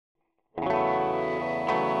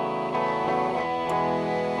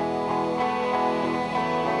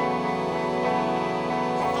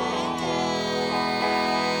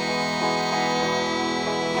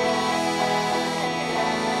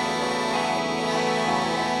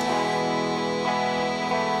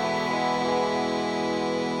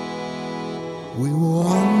We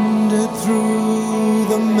wandered through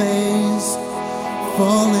the maze,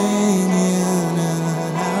 falling in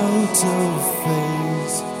and out of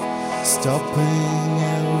phase, stopping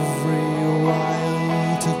every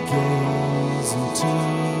while to gaze into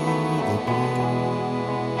the blue.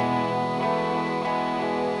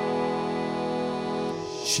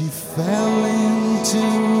 She fell into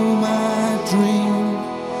my dream,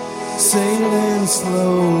 sailing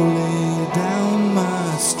slowly down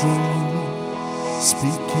my stream,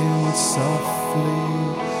 speaking softly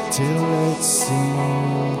till it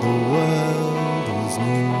seemed the world was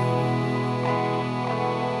new.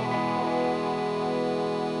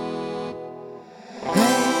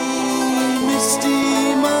 Hey, Misty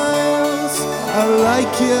Miles, I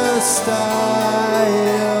like your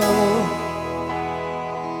style.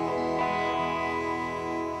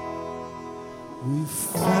 We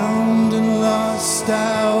found and lost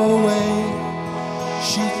our way.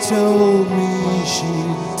 She told me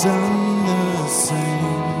she'd done the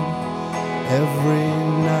same. Every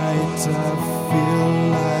night I feel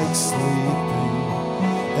like sleeping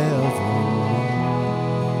evermore.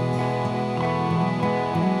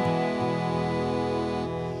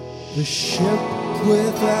 The ship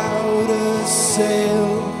without a sail,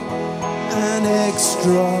 an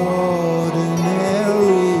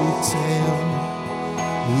extraordinary tale.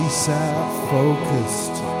 We sat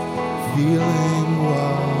focused, feeling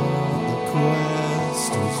what the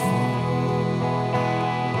quest was for.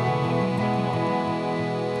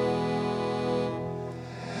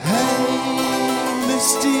 Hey,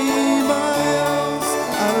 Misty Miles,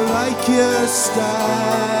 I like your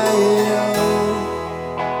style.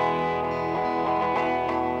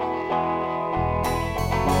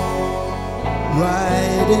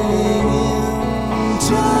 Riding in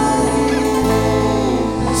time,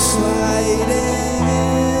 sliding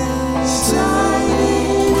in time.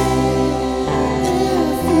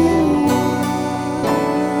 If you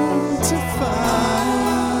want to find,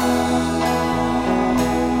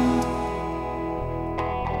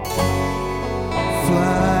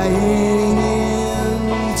 flying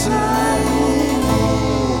in time,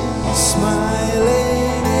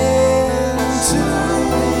 smiling in time,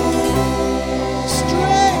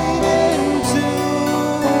 straight into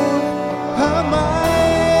her mind.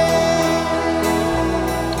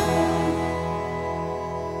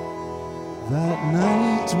 That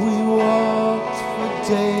night we walked for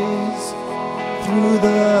days, through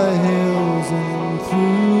the hills and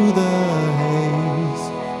through the haze.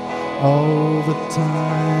 All the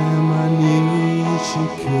time I knew she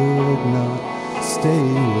could not stay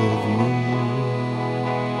with me.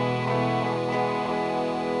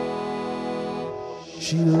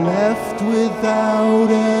 She left without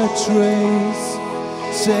a trace,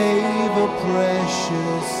 save a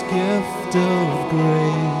precious gift of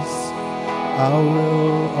grace. I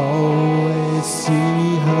will always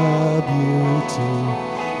see her beauty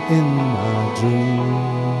in my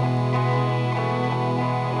dreams.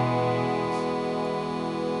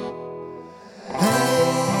 Hey,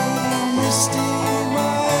 Misty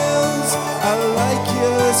Miles, I like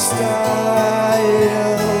your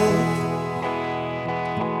style.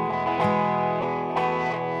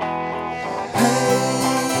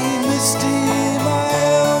 Misty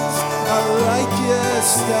Miles, I like your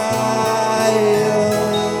style.